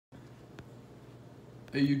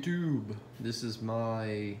Hey YouTube, this is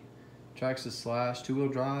my Traxxas Slash two-wheel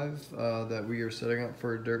drive that we are setting up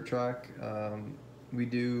for a dirt track. We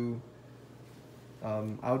do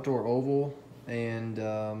outdoor oval and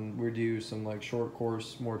we do some like short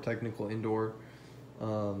course, more technical indoor.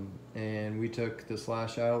 And we took the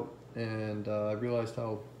Slash out and I realized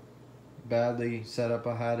how badly set up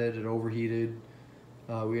I had it. It overheated.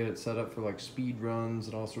 We had it set up for like speed runs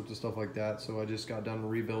and all sorts of stuff like that. So I just got done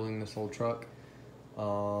rebuilding this whole truck.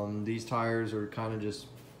 These tires are kind of just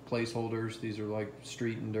placeholders. These are like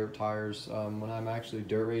street and dirt tires. When I'm actually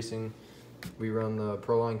dirt racing, we run the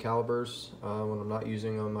Proline calipers. When I'm not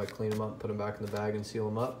using them, I clean them up, put them back in the bag and seal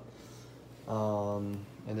them up. And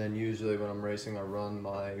then usually when I'm racing, I run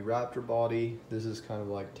my Raptor body. This is kind of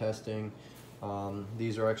like testing.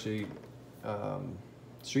 These are actually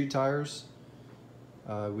street tires.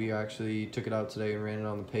 We actually took it out today and ran it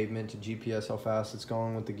on the pavement to GPS how fast it's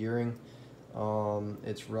going with the gearing.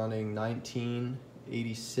 It's running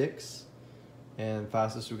 1986 and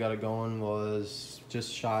fastest we got it going was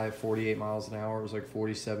just shy of 48 miles an hour. It was like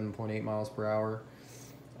 47.8 miles per hour.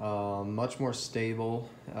 Much more stable.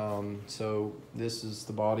 So this is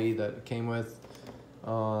the body that it came with.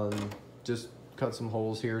 Just cut some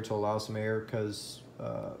holes here to allow some air because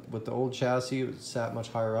with the old chassis it sat much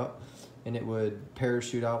higher up and it would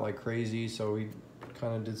parachute out like crazy, so we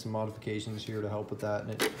kind of did some modifications here to help with that,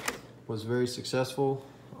 and it was very successful.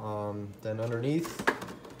 Then underneath,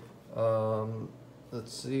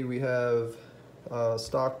 let's see, we have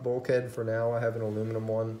stock bulkhead for now. I have an aluminum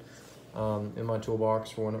one in my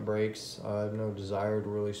toolbox for when it breaks. I have no desire to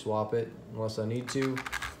really swap it unless I need to,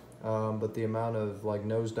 but the amount of like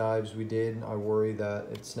nose dives we did, I worry that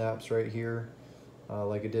it snaps right here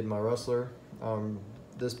like it did my Rustler.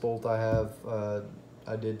 This bolt I have,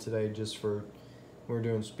 I did today just for when we're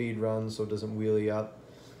doing speed runs so it doesn't wheelie up.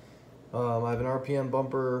 I have an RPM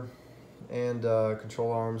bumper and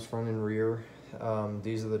control arms front and rear.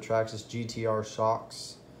 These are the Traxxas GTR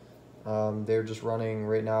shocks. They're just running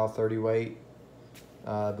right now 30 weight.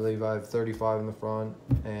 I believe I have 35 in the front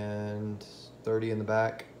and 30 in the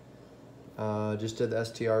back. Just did the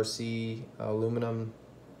STRC aluminum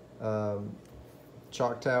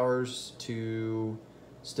shock towers to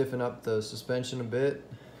stiffen up the suspension a bit.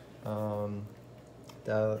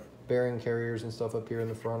 The bearing carriers and stuff up here in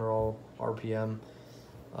the front are all RPM.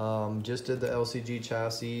 Just did the LCG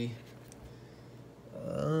chassis.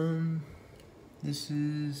 This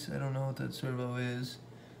is, I don't know what that servo is.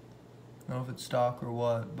 I don't know if it's stock or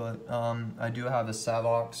what, but I do have a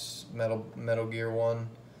Savox metal gear one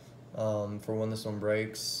for when this one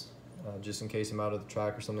breaks. Just in case I'm out of the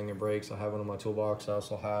track or something that breaks, I have one in my toolbox. I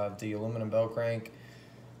also have the aluminum bell crank.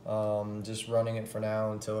 Just running it for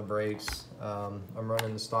now until it breaks. I'm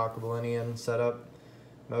running the stock Millennium setup,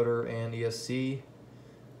 motor and ESC.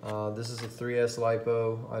 This is a 3S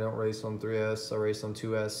LiPo. I don't race on 3S, I race on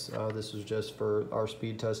 2S. This was just for our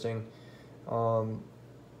speed testing. The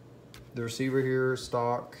receiver here,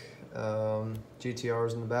 stock,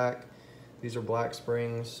 GTRs in the back. These are black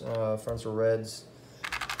springs, fronts are reds.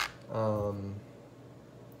 Let's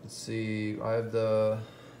see, I have the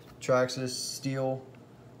Traxxas steel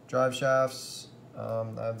drive shafts. I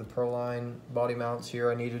have the Proline body mounts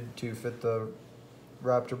here I needed to fit the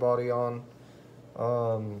Raptor body on.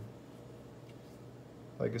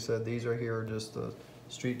 Like I said, these are here just the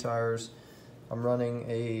street tires. I'm running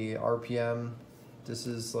a RPM. This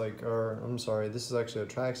is like, this is actually a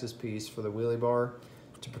Traxxas piece for the wheelie bar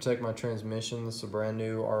to protect my transmission. This is a brand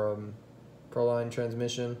new Proline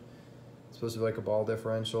transmission. It's supposed to be like a ball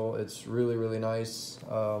differential. It's really, really nice.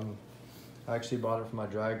 I actually bought it for my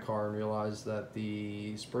drag car and realized that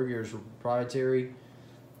the spur gears were proprietary,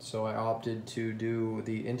 so I opted to do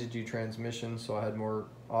the Integy transmission, so I had more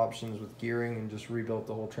options with gearing and just rebuilt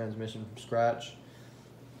the whole transmission from scratch.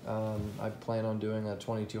 I plan on doing a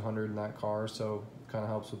 2200 in that car, so it kind of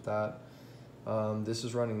helps with that. This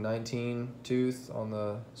is running 19 tooth on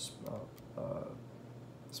the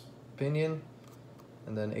pinion,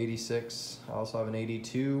 and then 86. I also have an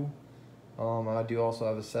 82. I do also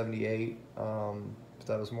have a 78, but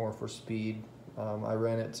that was more for speed. I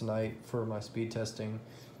ran it tonight for my speed testing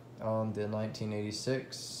on the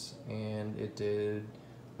 1986, and it did,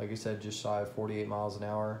 like I said, just shy of 48 miles an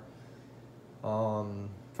hour.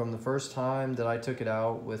 From the first time that I took it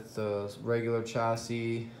out with the regular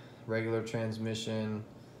chassis, regular transmission,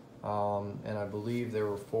 and I believe there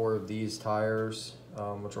were 4 of these tires,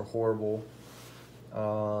 which are horrible.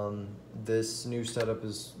 This new setup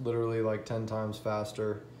is literally like 10 times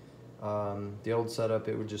faster. The old setup,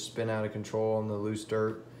 it would just spin out of control on the loose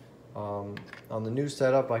dirt. On the new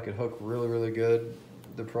setup, I could hook really, really good.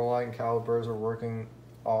 The Proline calipers are working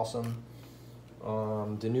awesome.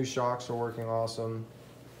 The new shocks are working awesome.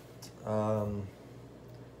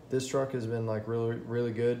 This truck has been like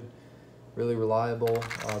really good, really reliable.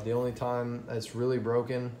 The only time it's really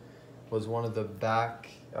broken was one of the back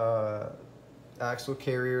axle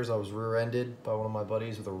carriers. I was rear-ended by one of my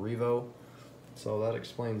buddies with a Revo, so that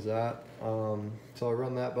explains that. So I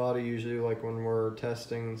run that body usually, like when we're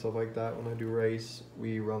testing and stuff like that. When I do race,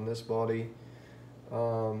 we run this body.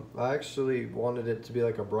 I actually wanted it to be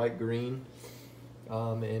like a bright green,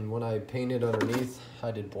 and when I painted underneath,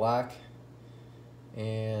 I did black,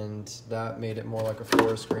 and that made it more like a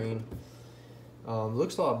forest green.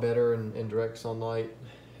 Looks a lot better in direct sunlight.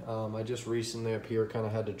 I just recently up here kind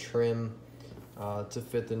of had to trim to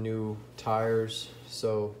fit the new tires,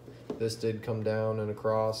 so this did come down and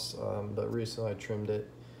across, but recently I trimmed it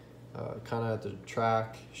kind of at the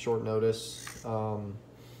track, short notice.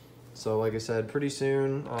 So like I said, pretty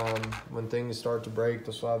soon when things start to break,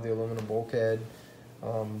 this will have the aluminum bulkhead,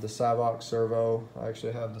 the Savox servo. I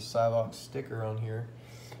actually have the Savox sticker on here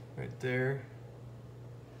right there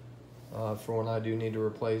for when I do need to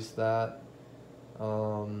replace that.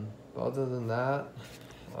 But other than that,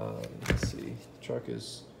 let's see, the truck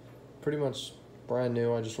is pretty much brand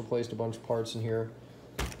new. I just replaced a bunch of parts in here.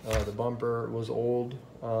 The bumper was old.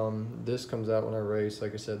 This comes out when I race.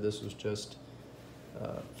 Like I said, this was just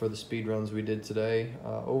for the speed runs we did today.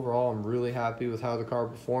 Overall, I'm really happy with how the car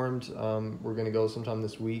performed. We're going to go sometime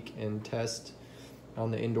this week and test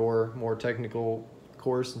on the indoor, more technical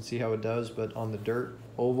course and see how it does. But on the dirt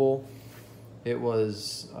oval, it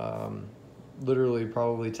was literally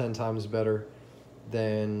probably 10 times better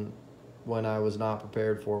than when I was not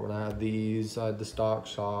prepared for it. When I had these, I had the stock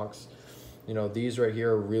shocks. You know, these right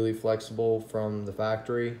here are really flexible from the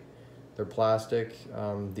factory. They're plastic.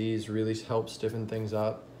 These really help stiffen things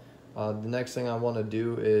up. The next thing I want to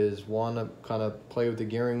do is kind of play with the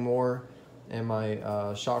gearing more and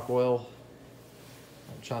my shock oil.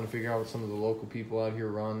 I'm trying to figure out what some of the local people out here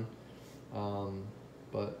run.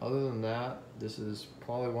 But other than that, this is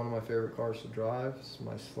probably one of my favorite cars to drive. This is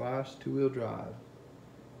my Slash 2-wheel drive.